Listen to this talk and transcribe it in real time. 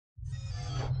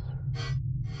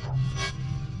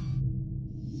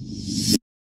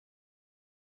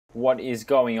What is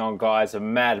going on, guys?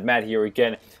 Matt here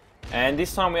again, and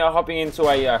this time we are hopping into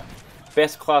a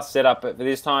best class setup, but for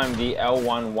this time the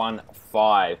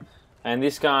L115. And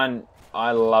this gun,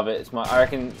 I love it. I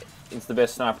reckon it's the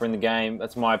best sniper in the game.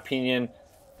 That's my opinion.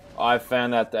 I've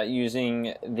found out that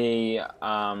using the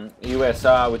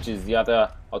USR, which is the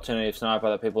other alternative sniper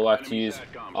that people like to use,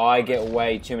 I get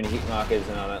way too many hit markers,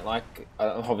 and I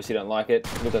obviously don't like it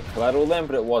with the collateral then,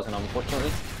 but it wasn't,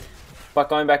 unfortunately. But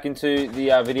going back into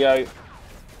the video,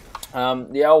 the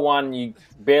L1, you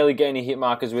barely get any hit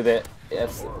markers with it.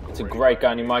 It's a great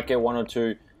gun. You might get one or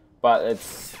two, but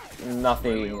it's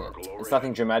nothing. It's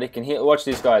nothing dramatic. And here, watch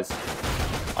this, guys.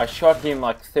 I shot him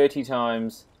like 30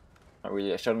 times. Not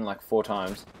really. I shot him like 4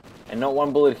 times, and not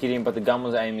one bullet hit him, but the gun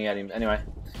was aiming at him. Anyway,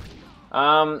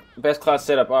 best class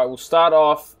setup. All right, we'll start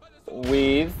off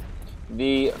with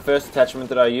the first attachment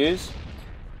that I use,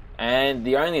 and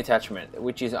the only attachment,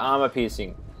 which is armor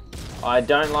piercing. I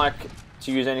don't like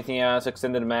to use anything else,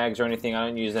 extended mags or anything. I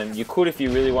don't use them. You could if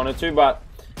you really wanted to, but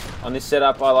on this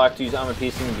setup, I like to use armor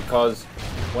piercing because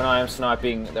when I am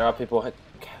sniping, there are people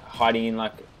hiding in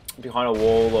like behind a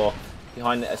wall or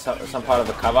behind some part of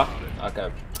a cover, like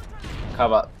a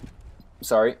cover,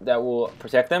 sorry, that will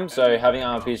protect them. So having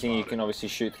armor piercing, you can obviously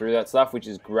shoot through that stuff, which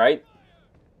is great.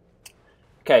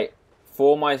 Okay,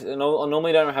 for my, I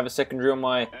normally don't have a secondary on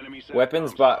my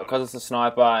weapons, but because it's a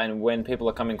sniper and when people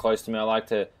are coming close to me, I like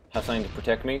to have something to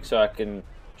protect me so I can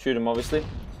shoot them, obviously.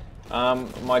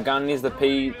 My gun is the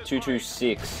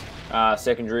P226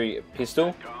 secondary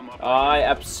pistol. I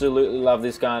absolutely love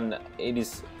this gun. It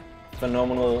is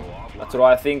phenomenal. That's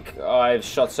what I think. I've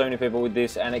shot so many people with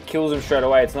this, and it kills them straight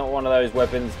away. It's not one of those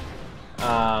weapons.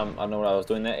 I don't know what I was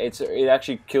doing there. It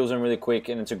actually kills them really quick,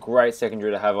 and it's a great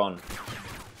secondary to have on.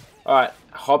 All right,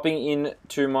 hopping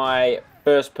into my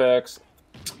first perks.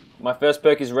 My first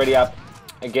perk is ready up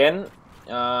again.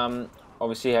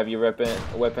 Obviously, have your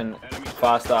weapon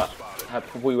faster.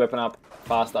 Pull your weapon up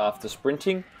faster after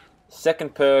sprinting.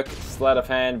 Second perk, sleight of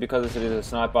hand, because it is a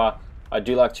sniper. I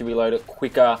do like to reload it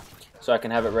quicker, so I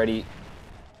can have it ready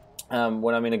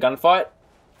when I'm in a gunfight.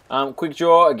 Quick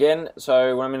draw again,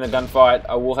 so when I'm in a gunfight,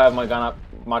 I will have my gun up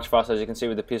much faster. As you can see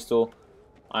with the pistol,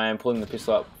 I am pulling the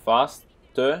pistol up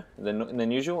faster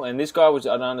than usual. And this guy I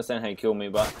don't understand how he killed me,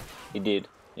 but he did.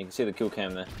 You can see the kill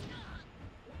cam there.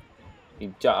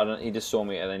 He just saw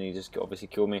me, and then he just obviously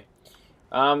killed me.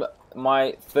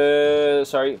 My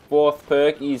fourth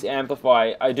perk is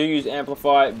Amplify. I do use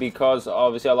Amplify because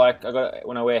obviously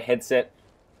when I wear a headset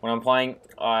when I'm playing,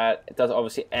 it does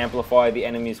obviously amplify the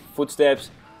enemy's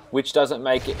footsteps, which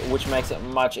makes it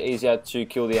much easier to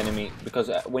kill the enemy, because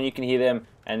when you can hear them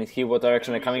and hear what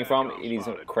direction they're coming from, it is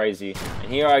crazy.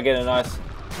 And here I get a nice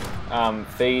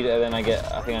feed, and then I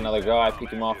think another guy, I pick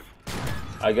him off.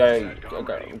 I go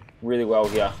really well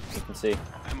here, as you can see.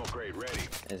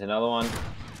 There's another one.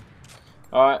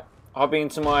 Alright, hopping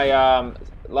into my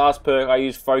last perk, I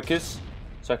use Focus,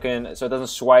 so it doesn't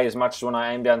sway as much as when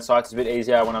I aim down sights. It's a bit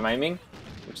easier when I'm aiming,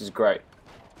 which is great.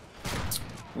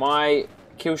 My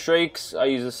kill streaks, I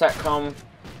use the Satcom,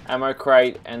 Ammo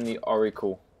Crate, and the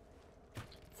Oracle.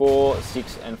 4,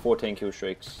 6, and 14 kill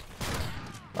streaks.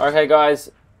 Okay,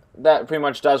 guys, that pretty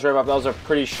much does wrap up. That was a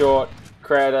pretty short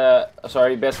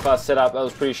best class setup. That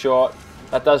was pretty short.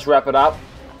 That does wrap it up.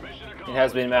 It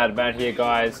has been Matt here,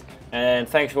 guys, and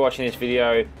thanks for watching this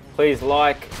video. Please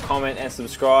like, comment, and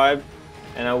subscribe,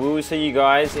 and I will see you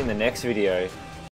guys in the next video.